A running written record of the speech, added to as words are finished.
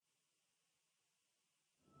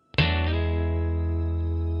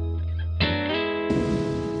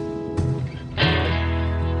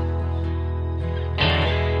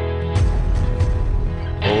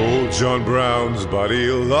John Brown's body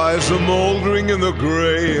lies a-mouldering in the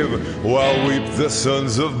grave, while weep the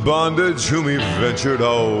sons of bondage whom he ventured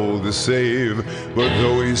all to save. But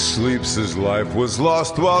though he sleeps, his life was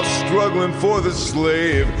lost while struggling for the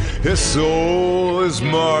slave. His soul is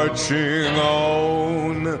marching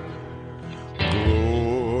on.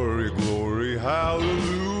 Glory, glory, hallelujah.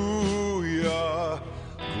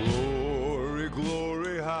 Glory,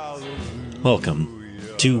 glory, hallelujah. Welcome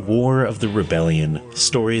to War of the Rebellion,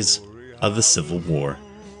 Stories of the Civil War.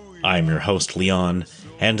 I'm your host, Leon,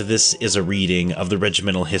 and this is a reading of the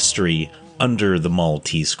regimental history under the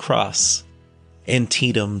Maltese Cross.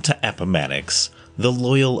 Antietam to Appomattox, the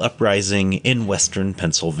Loyal Uprising in Western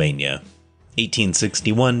Pennsylvania.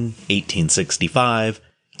 1861-1865,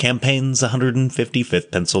 Campaign's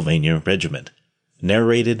 155th Pennsylvania Regiment.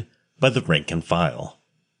 Narrated by the rank and file.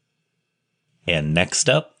 And next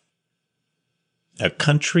up, A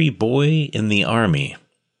Country Boy in the Army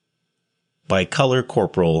by Color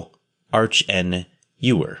Corporal Arch N.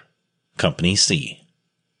 Ewer, Company C.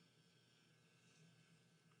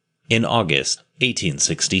 In August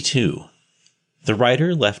 1862, the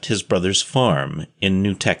writer left his brother's farm in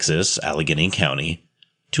New Texas, Allegheny County,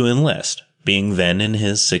 to enlist, being then in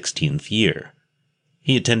his 16th year.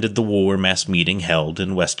 He attended the war mass meeting held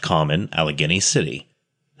in West Common, Allegheny City,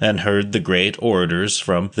 and heard the great orators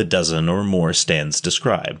from the dozen or more stands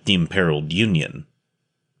describe the imperiled Union.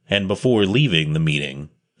 And before leaving the meeting,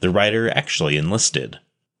 the writer actually enlisted.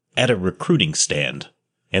 At a recruiting stand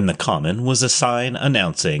in the Common was a sign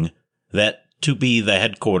announcing that to be the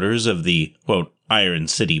headquarters of the, quote, Iron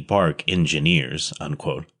City Park Engineers,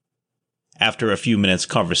 unquote. After a few minutes'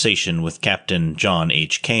 conversation with Captain John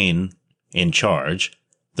H. Kane, in charge,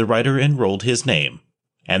 the writer enrolled his name,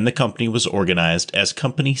 and the company was organized as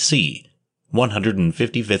Company C,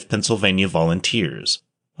 155th Pennsylvania Volunteers,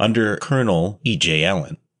 under Colonel E.J.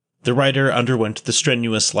 Allen. The writer underwent the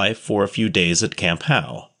strenuous life for a few days at Camp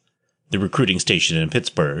Howe, the recruiting station in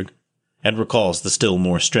Pittsburgh, and recalls the still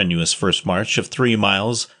more strenuous first march of 3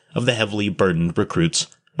 miles of the heavily burdened recruits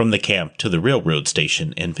from the camp to the railroad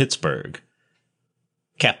station in Pittsburgh.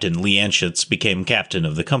 Captain Leanschitz became captain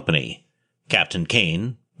of the company, Captain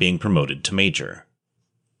Kane being promoted to major.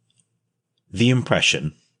 The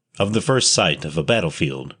impression of the first sight of a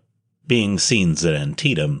battlefield, being scenes at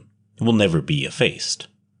Antietam, will never be effaced.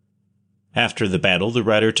 After the battle, the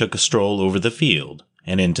writer took a stroll over the field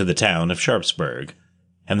and into the town of Sharpsburg,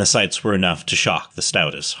 and the sights were enough to shock the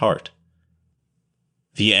stoutest heart.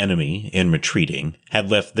 The enemy, in retreating, had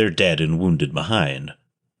left their dead and wounded behind,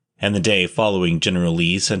 and the day following General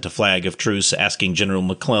Lee sent a flag of truce asking General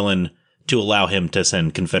McClellan to allow him to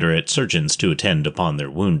send Confederate surgeons to attend upon their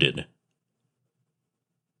wounded.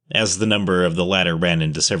 As the number of the latter ran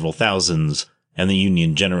into several thousands, and the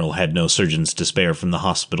Union general had no surgeons to spare from the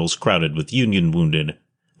hospitals crowded with Union wounded,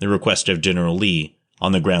 the request of General Lee,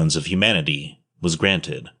 on the grounds of humanity, was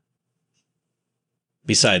granted.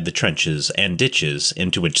 Beside the trenches and ditches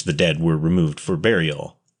into which the dead were removed for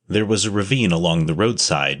burial, there was a ravine along the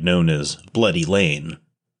roadside known as Bloody Lane,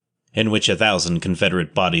 in which 1,000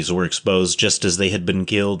 Confederate bodies were exposed just as they had been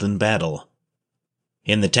killed in battle.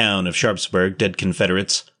 In the town of Sharpsburg, dead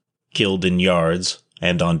Confederates, killed in yards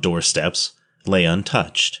and on doorsteps, lay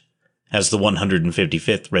untouched, as the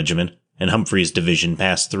 155th Regiment and Humphreys Division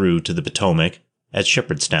passed through to the Potomac at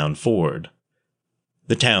Shepherdstown Ford.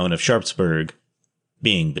 The town of Sharpsburg,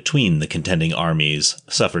 being between the contending armies,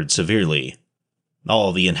 suffered severely.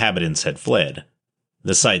 All the inhabitants had fled,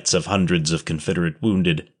 the sights of hundreds of Confederate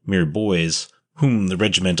wounded, mere boys, whom the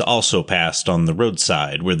regiment also passed on the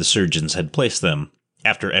roadside where the surgeons had placed them,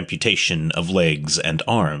 after amputation of legs and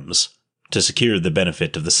arms, to secure the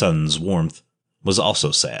benefit of the sun's warmth, was also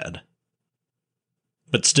sad.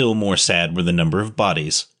 But still more sad were the number of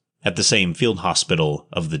bodies, at the same field hospital,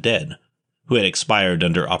 of the dead, who had expired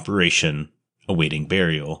under operation, awaiting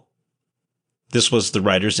burial. This was the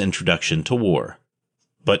writer's introduction to war,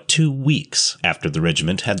 but 2 weeks after the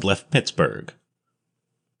regiment had left Pittsburgh.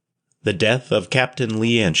 The death of Captain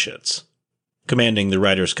Leanschitz, commanding the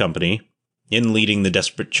writer's company, in leading the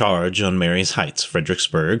desperate charge on Mary's Heights,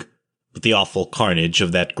 Fredericksburg, with the awful carnage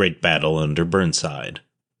of that great battle under Burnside,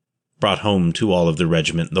 brought home to all of the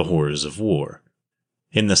regiment the horrors of war,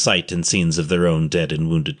 in the sight and scenes of their own dead and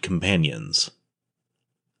wounded companions.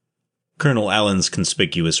 Colonel Allen's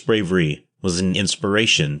conspicuous bravery was an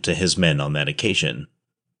inspiration to his men on that occasion.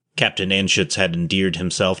 Captain Anschutz had endeared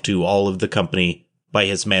himself to all of the company by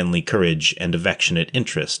his manly courage and affectionate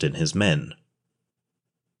interest in his men.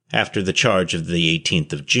 After the charge of the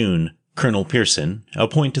 18th of June, Colonel Pearson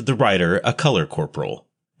appointed the writer a color corporal,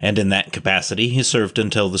 and in that capacity he served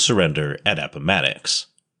until the surrender at Appomattox.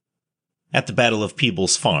 At the Battle of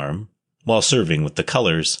Peebles Farm, while serving with the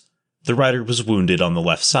colors, the rider was wounded on the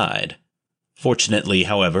left side, fortunately,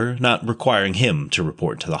 however, not requiring him to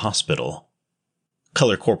report to the hospital.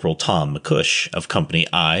 Color Corporal Tom McCush of Company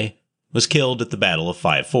I was killed at the Battle of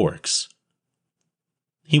Five Forks.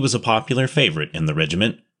 He was a popular favorite in the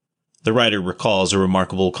regiment. The writer recalls a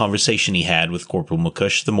remarkable conversation he had with Corporal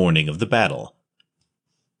McCush the morning of the battle.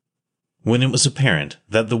 When it was apparent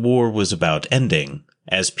that the war was about ending,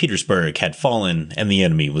 as Petersburg had fallen and the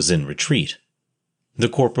enemy was in retreat, the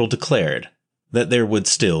corporal declared that there would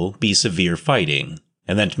still be severe fighting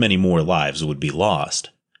and that many more lives would be lost,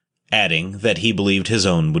 adding that he believed his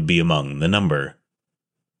own would be among the number.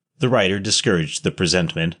 The writer discouraged the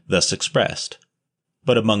presentiment thus expressed,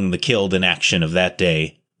 but among the killed in action of that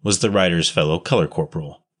day was the writer's fellow color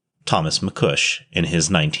corporal, Thomas McCush, in his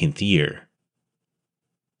 19th year.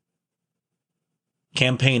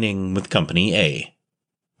 Campaigning with Company A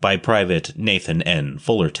by Private Nathan N.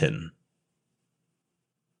 Fullerton.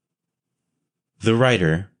 The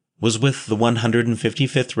writer was with the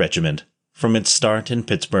 155th Regiment from its start in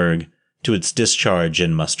Pittsburgh to its discharge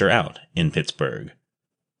and muster out in Pittsburgh.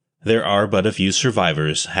 There are but a few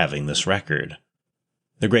survivors having this record.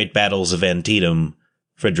 The great battles of Antietam,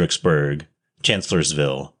 Fredericksburg,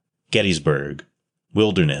 Chancellorsville, Gettysburg,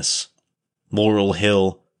 Wilderness, Laurel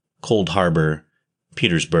Hill, Cold Harbor,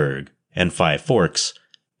 Petersburg, and Five Forks,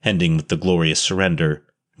 ending with the glorious surrender,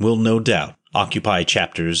 will no doubt occupy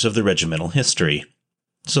chapters of the regimental history,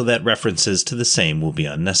 so that references to the same will be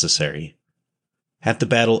unnecessary. At the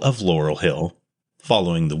Battle of Laurel Hill,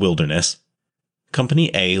 following the Wilderness,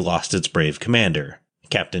 Company A lost its brave commander,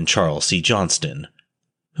 Captain Charles C. Johnston,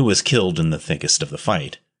 who was killed in the thickest of the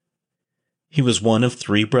fight. He was one of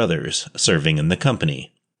 3 brothers serving in the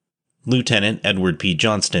company: Lieutenant Edward P.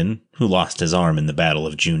 Johnston, who lost his arm in the Battle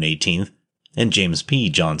of June 18th, and James P.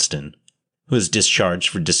 Johnston, who was discharged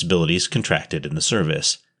for disabilities contracted in the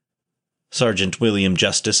service. Sergeant William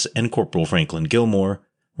Justice and Corporal Franklin Gilmore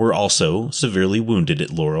were also severely wounded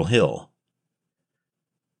at Laurel Hill.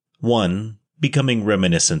 One, becoming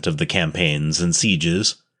reminiscent of the campaigns and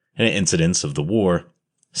sieges and incidents of the war,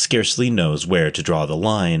 scarcely knows where to draw the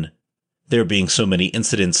line, there being so many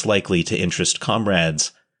incidents likely to interest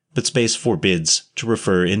comrades, but space forbids to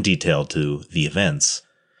refer in detail to the events.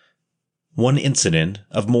 One incident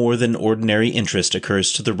of more than ordinary interest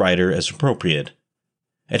occurs to the writer as appropriate.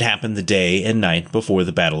 It happened the day and night before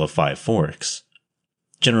the Battle of Five Forks.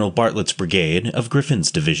 General Bartlett's brigade of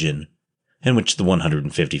Griffin's division, in which the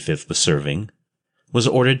 155th was serving, was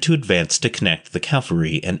ordered to advance to connect the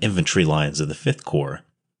cavalry and infantry lines of the 5th Corps.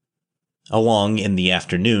 Along in the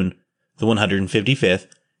afternoon, the 155th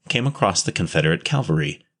came across the Confederate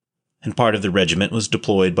cavalry, and part of the regiment was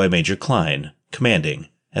deployed by Major Klein, commanding,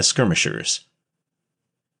 as skirmishers.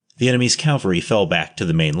 The enemy's cavalry fell back to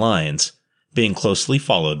the main lines, being closely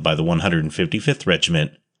followed by the 155th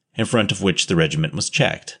Regiment, in front of which the regiment was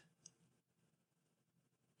checked.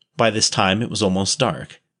 By this time it was almost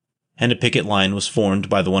dark, and a picket line was formed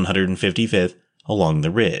by the 155th along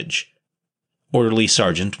the ridge. Orderly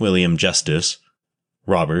Sergeant William Justice,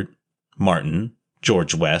 Robert, Martin,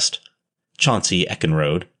 George West, Chauncey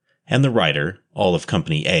Eckenrode, and the writer, all of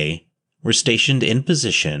Company A, were stationed in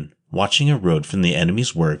position watching a road from the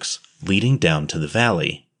enemy's works leading down to the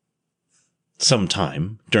valley.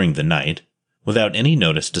 Sometime during the night, without any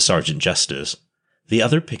notice to Sergeant Justice, the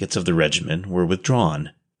other pickets of the regiment were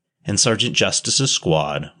withdrawn, and Sergeant Justice's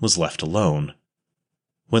squad was left alone.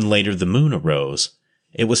 When later the moon arose,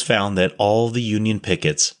 it was found that all the Union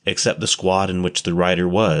pickets, except the squad in which the writer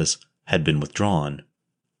was, had been withdrawn.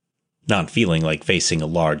 Not feeling like facing a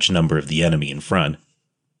large number of the enemy in front,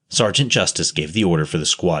 Sergeant Justice gave the order for the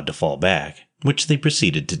squad to fall back, which they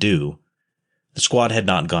proceeded to do. The squad had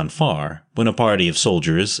not gone far when a party of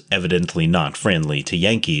soldiers, evidently not friendly to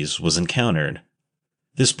Yankees, was encountered.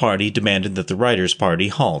 This party demanded that the writer's party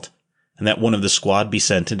halt, and that one of the squad be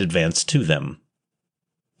sent in advance to them.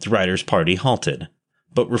 The writer's party halted,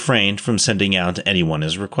 but refrained from sending out anyone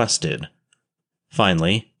as requested.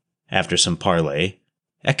 Finally, after some parley,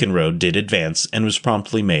 Eckenrode did advance and was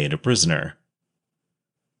promptly made a prisoner.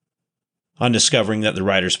 On discovering that the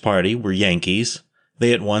writer's party were Yankees,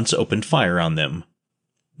 they at once opened fire on them.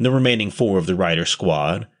 The remaining 4 of the writer's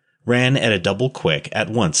squad ran at a double quick at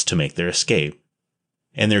once to make their escape.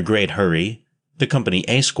 In their great hurry, the Company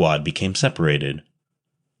A squad became separated,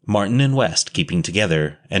 Martin and West keeping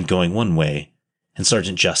together and going one way, and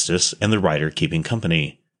Sergeant Justice and the writer keeping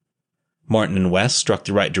company. Martin and West struck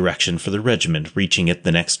the right direction for the regiment, reaching it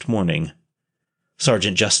the next morning.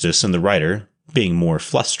 Sergeant Justice and the writer, being more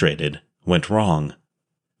frustrated, went wrong.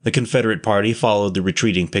 The Confederate party followed the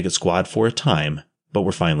retreating picket squad for a time, but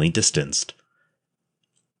were finally distanced.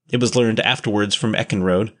 It was learned afterwards from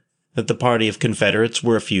Eckenrode that the party of Confederates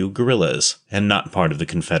were a few guerrillas and not part of the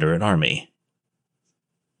Confederate Army.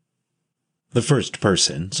 The first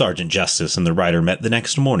person Sergeant Justice and the rider met the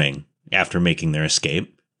next morning, after making their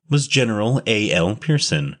escape, was General A.L.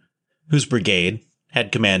 Pearson, whose brigade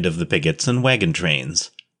had command of the pickets and wagon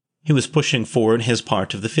trains. He was pushing forward his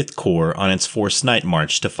part of the 5th Corps on its forced night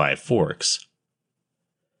march to Five Forks.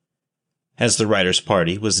 As the rider's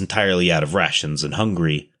party was entirely out of rations and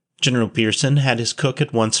hungry, General Pearson had his cook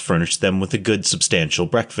at once furnish them with a good substantial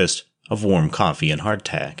breakfast of warm coffee and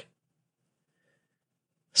hardtack.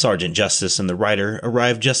 Sergeant Justice and the rider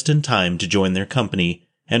arrived just in time to join their company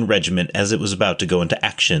and regiment as it was about to go into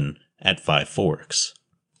action at Five Forks.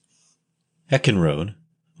 Eckenrode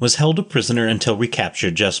was held a prisoner until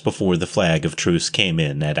recaptured just before the flag of truce came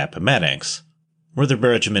in at Appomattox, where the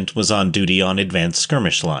regiment was on duty on advanced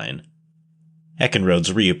skirmish line.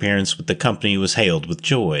 Eckenrode's reappearance with the company was hailed with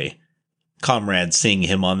joy. Comrades seeing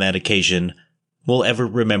him on that occasion will ever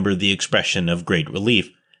remember the expression of great relief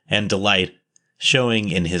and delight showing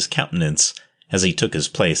in his countenance as he took his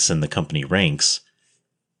place in the company ranks.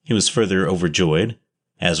 He was further overjoyed,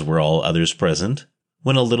 as were all others present,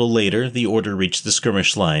 when a little later the order reached the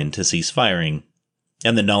skirmish line to cease firing,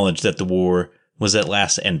 and the knowledge that the war was at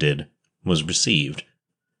last ended was received.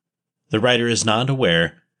 The writer is not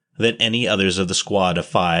aware that any others of the squad of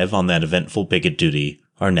 5 on that eventful picket duty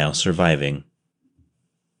are now surviving.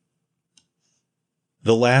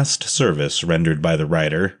 The last service rendered by the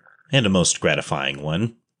writer, and a most gratifying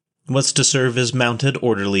one, was to serve as mounted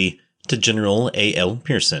orderly to General A.L.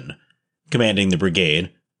 Pearson, commanding the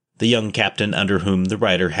brigade, the young captain under whom the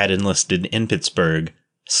writer had enlisted in Pittsburgh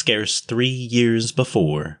scarce 3 years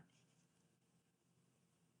before.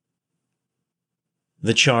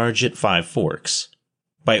 The Charge at Five Forks,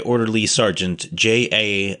 by Orderly Sergeant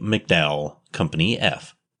J.A. McDowell, Company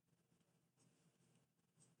F.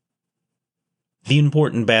 The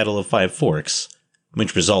important Battle of Five Forks,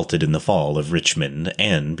 which resulted in the fall of Richmond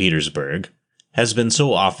and Petersburg, has been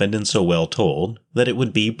so often and so well told that it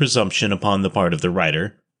would be presumption upon the part of the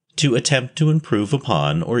writer to attempt to improve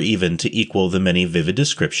upon or even to equal the many vivid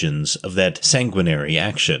descriptions of that sanguinary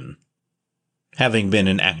action. Having been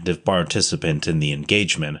an active participant in the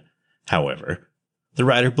engagement, however, the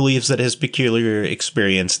writer believes that his peculiar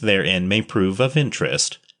experience therein may prove of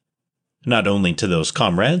interest, not only to those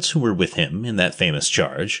comrades who were with him in that famous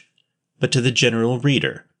charge, but to the general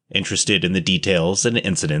reader interested in the details and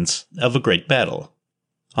incidents of a great battle.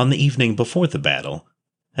 On the evening before the battle,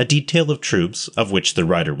 a detail of troops, of which the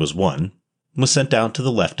writer was one, was sent out to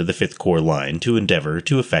the left of the 5th Corps line to endeavor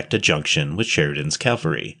to effect a junction with Sheridan's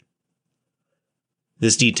cavalry.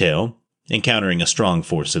 This detail, encountering a strong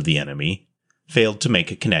force of the enemy, failed to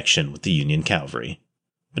make a connection with the Union cavalry,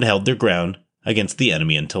 but held their ground against the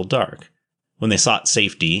enemy until dark, when they sought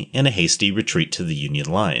safety in a hasty retreat to the Union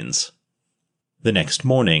lines. The next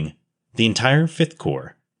morning, the entire 5th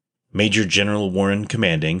Corps, Major General Warren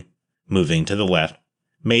commanding, moving to the left,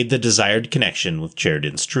 made the desired connection with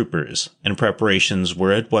Sheridan's troopers, and preparations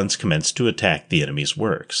were at once commenced to attack the enemy's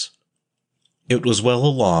works. It was well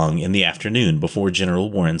along in the afternoon before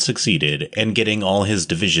General Warren succeeded in getting all his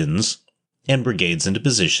divisions and brigades into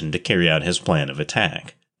position to carry out his plan of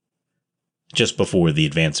attack. Just before the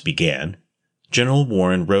advance began, General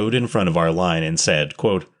Warren rode in front of our line and said,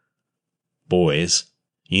 quote, "Boys,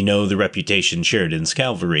 you know the reputation Sheridan's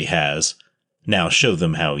cavalry has. Now show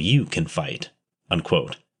them how you can fight."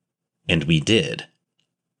 Unquote. And we did.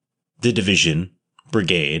 The division,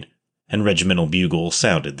 brigade, and regimental bugle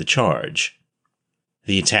sounded the charge.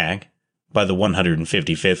 The attack by the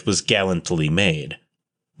 155th was gallantly made,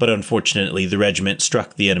 but unfortunately the regiment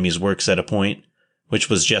struck the enemy's works at a point which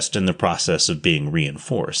was just in the process of being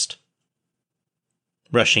reinforced.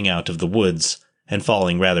 Rushing out of the woods and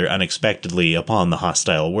falling rather unexpectedly upon the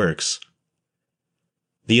hostile works,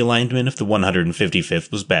 the alignment of the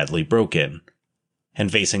 155th was badly broken, and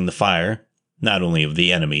facing the fire, not only of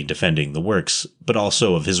the enemy defending the works, but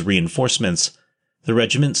also of his reinforcements, the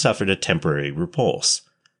regiment suffered a temporary repulse.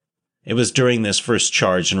 It was during this first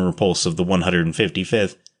charge and repulse of the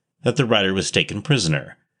 155th that the writer was taken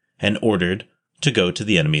prisoner, and ordered to go to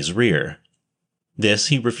the enemy's rear. This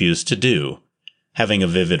he refused to do, having a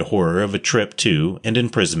vivid horror of a trip to and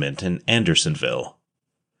imprisonment in Andersonville.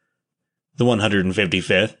 The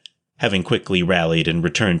 155th, having quickly rallied and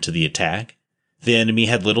returned to the attack, the enemy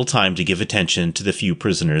had little time to give attention to the few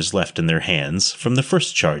prisoners left in their hands from the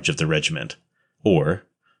first charge of the regiment, or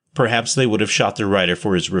perhaps they would have shot the writer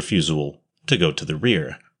for his refusal to go to the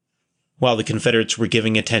rear. While the Confederates were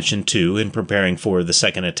giving attention to and preparing for the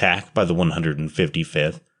second attack by the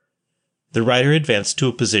 155th, the writer advanced to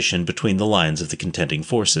a position between the lines of the contending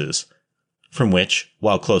forces, from which,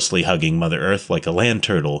 while closely hugging Mother Earth like a land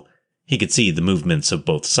turtle, he could see the movements of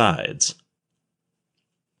both sides.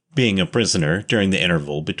 Being a prisoner during the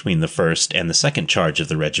interval between the first and the second charge of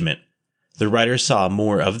the regiment, the writer saw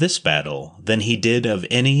more of this battle than he did of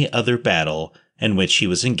any other battle in which he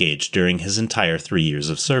was engaged during his entire 3 years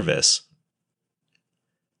of service.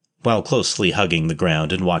 While closely hugging the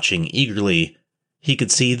ground and watching eagerly, he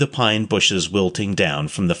could see the pine bushes wilting down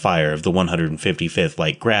from the fire of the 155th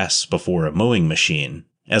like grass before a mowing machine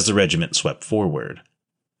as the regiment swept forward.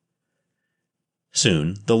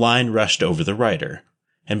 Soon, the line rushed over the writer,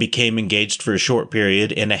 and became engaged for a short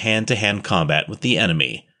period in a hand-to-hand combat with the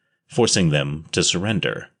enemy, forcing them to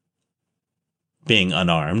surrender. Being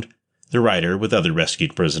unarmed, the writer, with other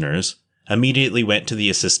rescued prisoners, immediately went to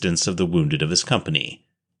the assistance of the wounded of his company.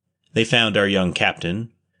 They found our young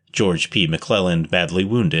captain, George P. McClelland, badly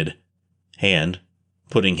wounded, and,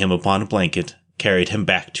 putting him upon a blanket, carried him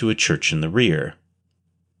back to a church in the rear.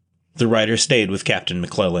 The writer stayed with Captain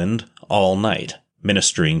McClelland all night,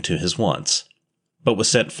 ministering to his wants, but was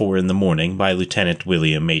sent for in the morning by Lieutenant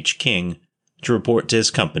William H. King to report to his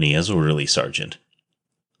company as orderly sergeant.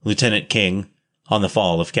 Lieutenant King, on the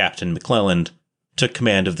fall of Captain McClelland, took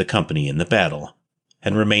command of the company in the battle,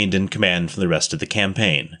 and remained in command for the rest of the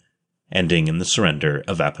campaign, ending in the surrender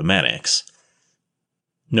of Appomattox.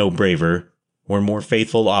 No braver or more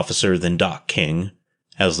faithful officer than Doc King,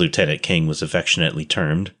 as Lieutenant King was affectionately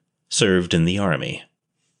termed, served in the Army.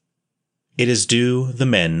 It is due the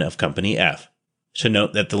men of Company F to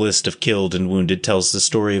note that the list of killed and wounded tells the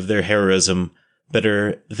story of their heroism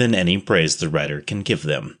better than any praise the writer can give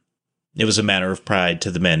them. It was a matter of pride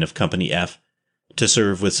to the men of Company F to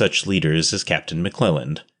serve with such leaders as Captain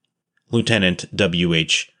McClelland, Lieutenant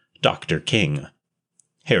W.H. Dr. King,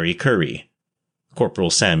 Harry Curry,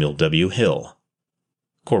 Corporal Samuel W. Hill,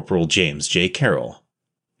 Corporal James J. Carroll,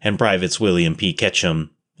 and Privates William P.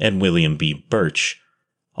 Ketchum and William B. Birch,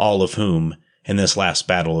 all of whom, in this last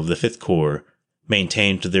battle of the Fifth Corps,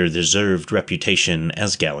 maintained their deserved reputation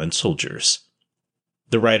as gallant soldiers.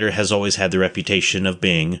 The writer has always had the reputation of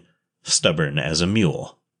being stubborn as a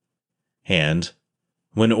mule, and,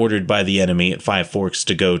 when ordered by the enemy at Five Forks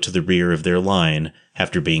to go to the rear of their line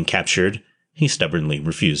after being captured, he stubbornly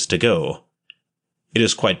refused to go. It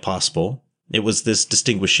is quite possible it was this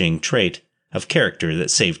distinguishing trait of character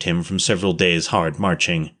that saved him from several days' hard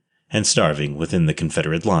marching and starving within the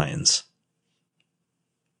Confederate lines.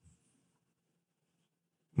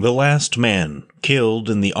 The Last Man Killed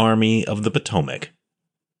in the Army of the Potomac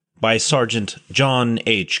by Sergeant John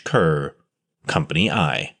H. Kerr, Company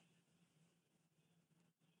I.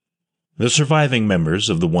 The surviving members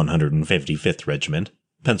of the 155th Regiment,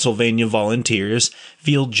 Pennsylvania Volunteers,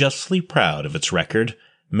 feel justly proud of its record,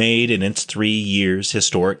 made in its 3 years'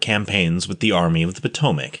 historic campaigns with the Army of the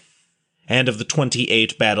Potomac, and of the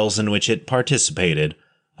 28 battles in which it participated,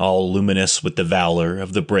 all luminous with the valor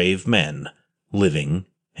of the brave men, living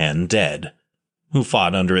and dead, who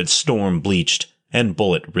fought under its storm-bleached and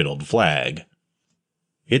bullet-riddled flag.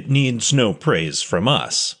 It needs no praise from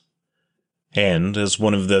us, and as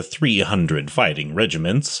one of the 300 fighting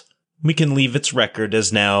regiments, we can leave its record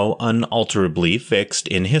as now unalterably fixed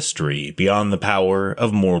in history beyond the power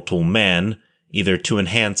of mortal man either to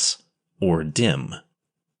enhance or dim.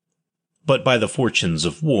 But by the fortunes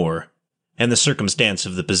of war, and the circumstance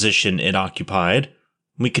of the position it occupied,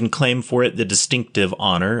 we can claim for it the distinctive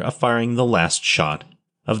honor of firing the last shot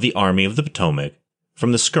of the Army of the Potomac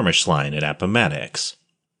from the skirmish line at Appomattox.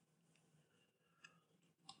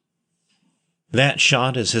 That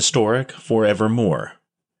shot is historic forevermore.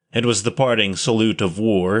 It was the parting salute of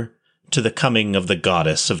war to the coming of the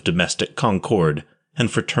goddess of domestic concord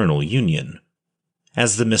and fraternal union.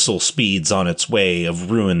 As the missile speeds on its way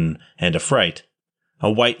of ruin and affright,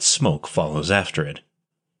 a white smoke follows after it,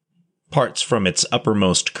 parts from its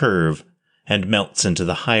uppermost curve, and melts into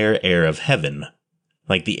the higher air of heaven,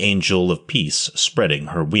 like the angel of peace spreading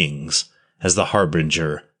her wings as the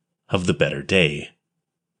harbinger of the better day.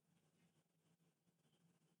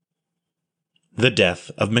 The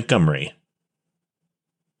Death of Montgomery.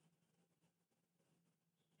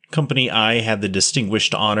 Company I had the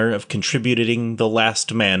distinguished honor of contributing the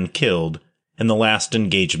last man killed in the last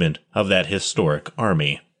engagement of that historic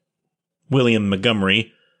army. William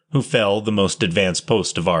Montgomery, who fell the most advanced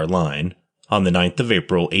post of our line, on the 9th of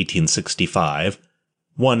April, 1865,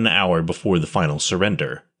 1 hour before the final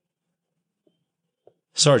surrender.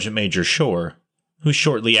 Sergeant Major Shore, who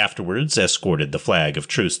shortly afterwards escorted the flag of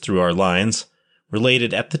truce through our lines,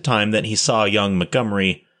 related at the time that he saw young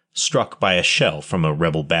Montgomery struck by a shell from a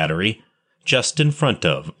rebel battery just in front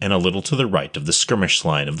of and a little to the right of the skirmish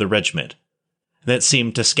line of the regiment, that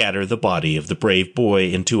seemed to scatter the body of the brave boy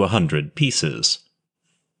into 100 pieces.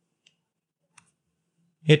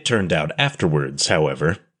 It turned out afterwards,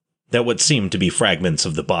 however, that what seemed to be fragments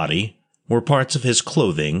of the body were parts of his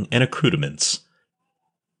clothing and accoutrements,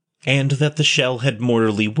 and that the shell had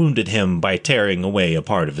mortally wounded him by tearing away a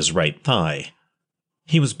part of his right thigh.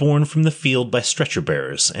 He was borne from the field by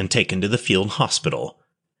stretcher-bearers and taken to the field hospital,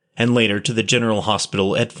 and later to the General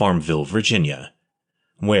Hospital at Farmville, Virginia,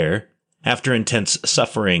 where, after intense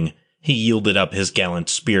suffering, he yielded up his gallant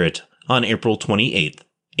spirit on April 28,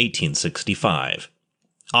 1865,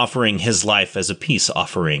 offering his life as a peace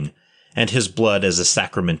offering and his blood as a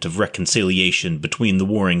sacrament of reconciliation between the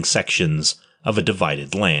warring sections of a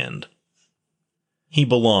divided land. He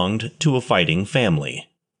belonged to a fighting family.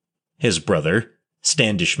 His brother,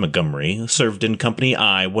 Standish Montgomery, served in Company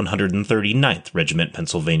I, 139th Regiment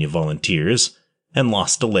Pennsylvania Volunteers, and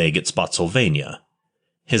lost a leg at Spotsylvania.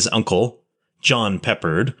 His uncle, John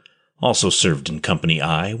Peppard, also served in Company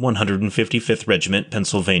I, 155th Regiment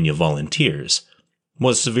Pennsylvania Volunteers,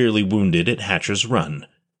 was severely wounded at Hatcher's Run,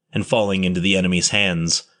 and falling into the enemy's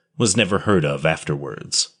hands, was never heard of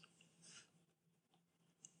afterwards.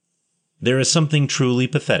 There is something truly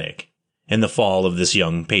pathetic in the fall of this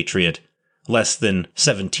young patriot, less than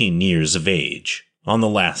 17 years of age, on the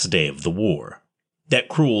last day of the war. That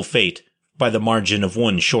cruel fate, by the margin of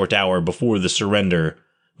 1 short hour before the surrender,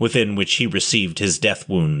 within which he received his death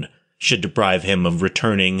wound, should deprive him of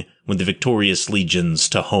returning with the victorious legions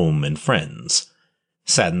to home and friends,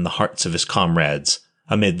 sadden the hearts of his comrades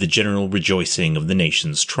amid the general rejoicing of the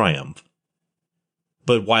nation's triumph.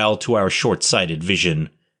 But while to our short-sighted vision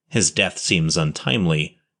his death seems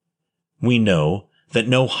untimely, we know that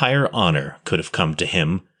no higher honor could have come to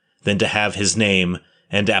him than to have his name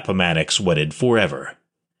and Appomattox wedded forever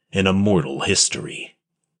in immortal history.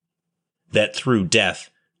 That through death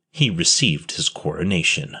he received his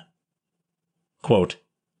coronation. Quote,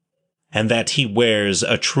 and that he wears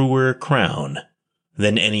a truer crown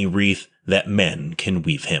than any wreath that men can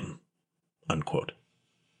weave him. Unquote.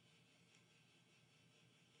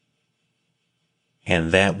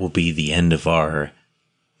 And that will be the end of our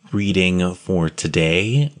reading for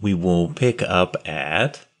today. We will pick up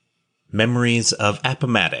at Memories of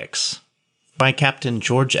Appomattox by Captain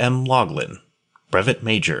George M. Laughlin, Brevet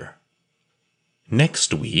Major,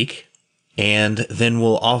 next week. And then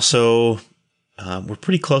we'll also, we're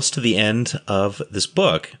pretty close to the end of this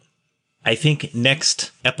book. I think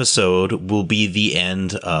next episode will be the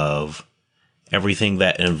end of everything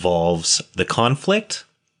that involves the conflict.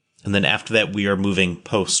 And then after that, we are moving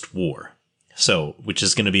post-war. So, which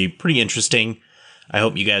is going to be pretty interesting. I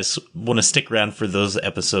hope you guys want to stick around for those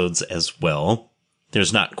episodes as well.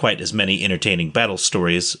 There's not quite as many entertaining battle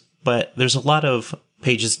stories, but there's a lot of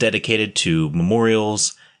pages dedicated to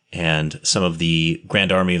memorials and some of the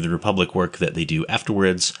Grand Army of the Republic work that they do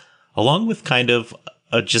afterwards, along with kind of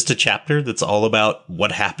just a chapter that's all about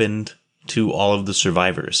what happened to all of the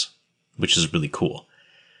survivors, which is really cool.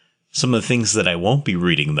 Some of the things that I won't be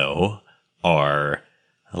reading, though, are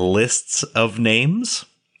lists of names.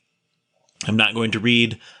 I'm not going to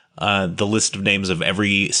read the list of names of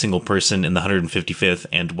every single person in the 155th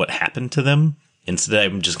and what happened to them. Instead,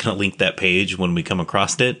 I'm just going to link that page when we come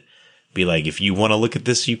across it. Be like, if you want to look at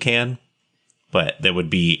this, you can. But it would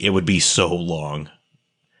be so long.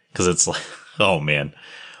 Because it's like, oh man.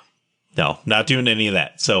 No, not doing any of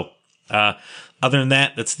that. So, other than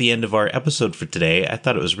that, that's the end of our episode for today. I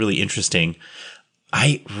thought it was really interesting.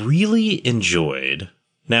 I really enjoyed.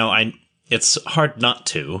 Now, it's hard not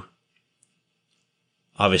to.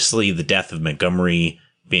 Obviously, the death of Montgomery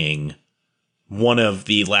being one of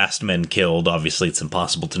the last men killed. Obviously, it's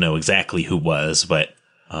impossible to know exactly who was, but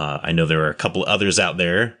I know there are a couple others out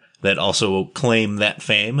there that also claim that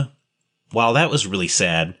fame. While that was really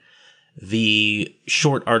sad, the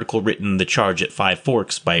short article written The Charge at Five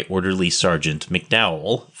Forks by Orderly Sergeant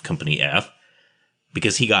McDowell of Company F,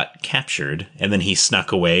 because he got captured and then he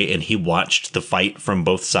snuck away and he watched the fight from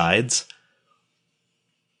both sides.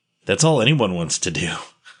 That's all anyone wants to do,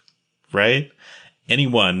 right?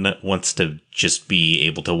 Anyone wants to just be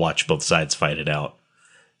able to watch both sides fight it out.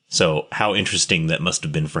 So how interesting that must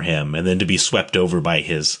have been for him. And then to be swept over by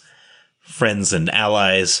his friends and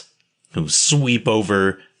allies who sweep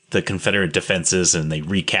over the Confederate defenses and they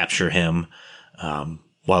recapture him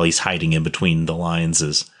while he's hiding in between the lines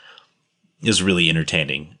is really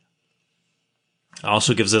entertaining. It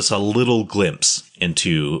also gives us a little glimpse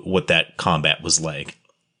into what that combat was like.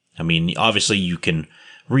 I mean, obviously you can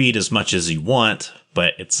read as much as you want,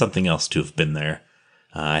 but it's something else to have been there.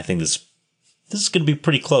 I think this is going to be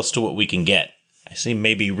pretty close to what we can get. I see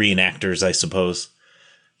maybe reenactors, I suppose,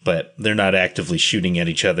 but they're not actively shooting at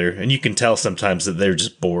each other, and you can tell sometimes that they're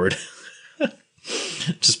just bored.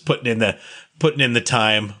 Just putting in the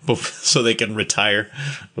time so they can retire.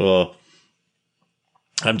 Well,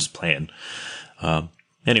 I'm just playing.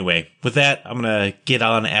 Anyway, with that, I'm going to get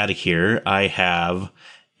on out of here. I have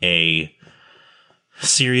a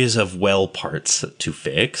series of well parts to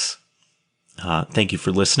fix. Thank you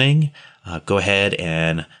for listening. Go ahead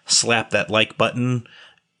and slap that like button.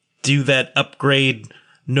 Do that upgrade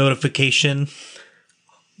notification.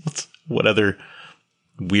 What other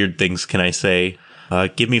weird things can I say?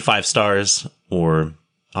 Give me 5 stars, or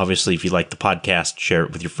obviously if you like the podcast, share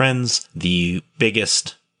it with your friends. The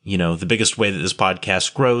biggest way that this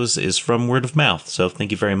podcast grows is from word of mouth. So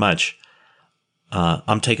thank you very much.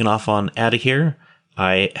 I'm taking off on out of here.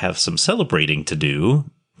 I have some celebrating to do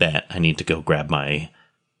that I need to go grab my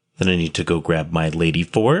lady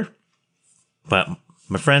for. But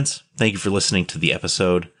my friends, thank you for listening to the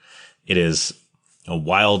episode. It is a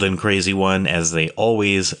wild and crazy one, as they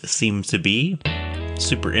always seem to be.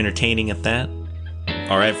 Super entertaining at that.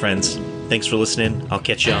 All right, friends. Thanks for listening. I'll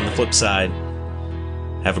catch you on the flip side.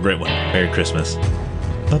 Have a great one. Merry Christmas.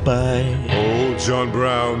 Bye-bye. Old John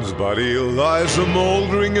Brown's body lies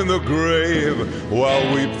a-mouldering in the grave, while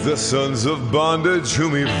weep the sons of bondage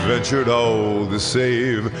whom he ventured all to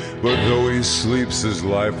save. But though he sleeps, his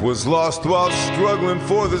life was lost while struggling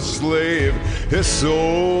for the slave. His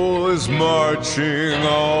soul is marching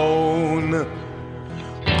on.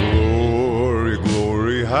 Glory,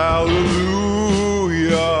 glory, hallelujah.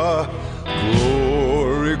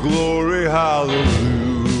 Glory, glory, hallelujah.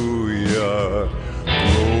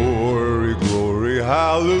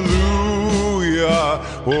 Hallelujah,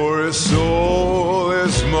 for his soul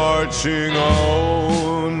is marching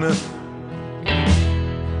on.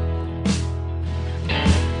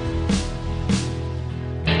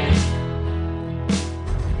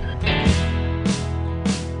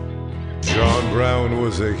 John Brown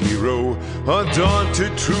was a hero,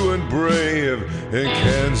 undaunted, true and brave. In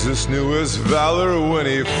Kansas knew his valor when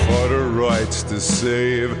he fought her rights to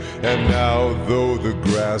save. And now though the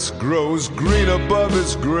grass grows green above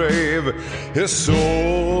his grave, his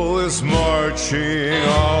soul is marching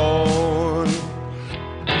on.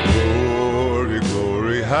 Glory,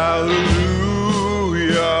 glory, hallelujah.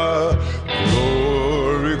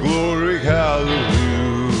 Glory, glory, hallelujah.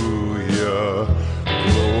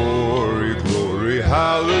 Glory, glory,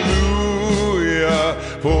 hallelujah.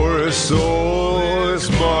 For his soul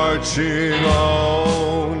is marching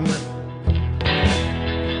on.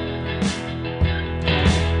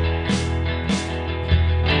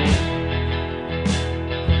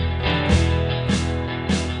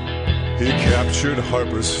 He captured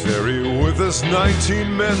Harper's Ferry with his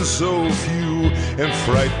 19 men so few, and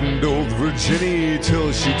frightened old Virginia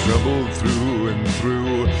till she trembled through and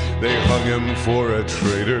through. They hung him for a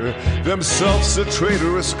traitor, themselves a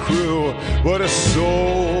traitorous crew, but his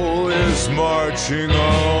soul is marching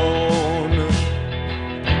on.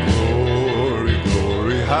 Glory,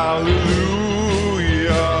 glory, hallelujah.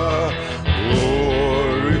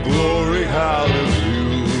 Glory, glory, hallelujah.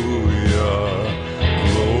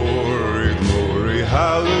 Glory, glory,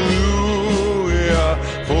 hallelujah.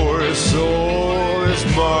 For his soul is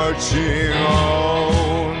marching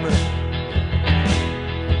on.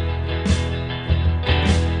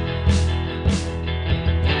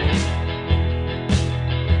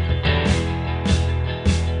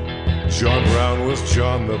 John Brown was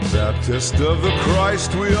John the Baptist, of the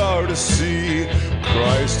Christ we are to see.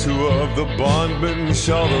 Christ who of the bondman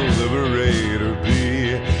shall the liberator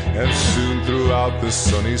be. And soon throughout the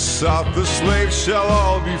sunny South the slaves shall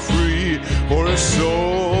all be free, for his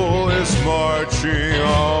soul is marching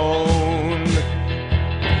on.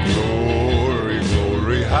 Glory,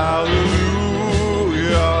 glory, hallelujah.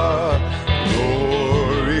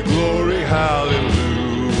 Glory, glory, hallelujah.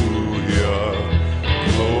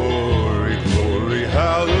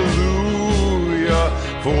 Hallelujah,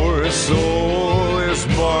 for his soul is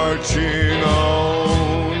marching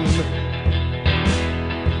on.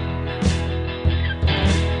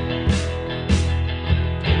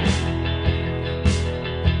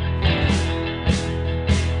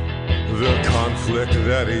 The conflict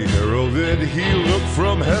that he heralded, he looked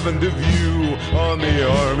from heaven to view on the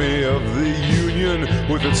army of the Union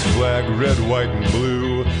with its flag red, white, and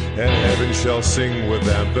blue. And heaven shall sing with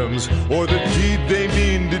anthems o'er the deed they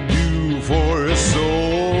mean to do, for his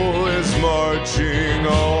soul is marching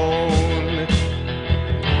on.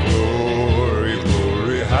 Glory,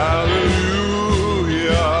 glory, hallelujah.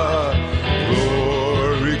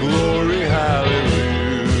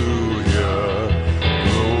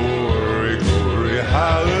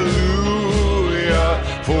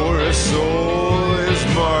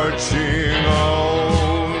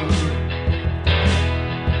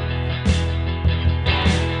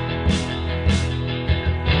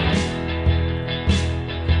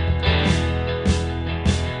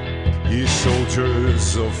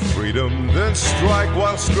 soldiers of freedom, then strike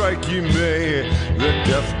while strike ye may, the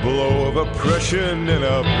death blow of oppression in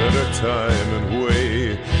a better time and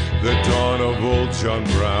way. The dawn of old John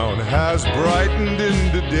Brown has brightened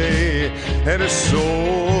into day, and his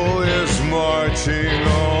soul is marching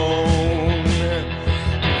on.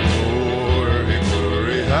 Glory,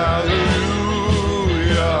 glory,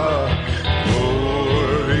 hallelujah.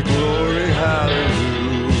 Glory, glory,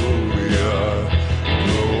 hallelujah.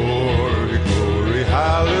 Glory, glory,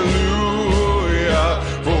 hallelujah.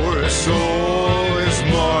 For his soul is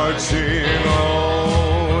marching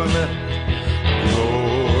on.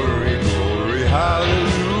 Glory, glory,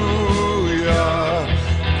 hallelujah.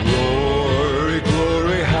 Glory,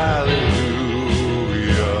 glory,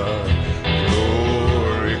 hallelujah.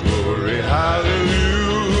 Glory, glory,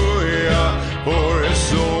 hallelujah. For his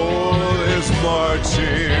soul is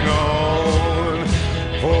marching on.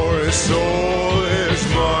 For his soul is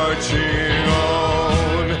marching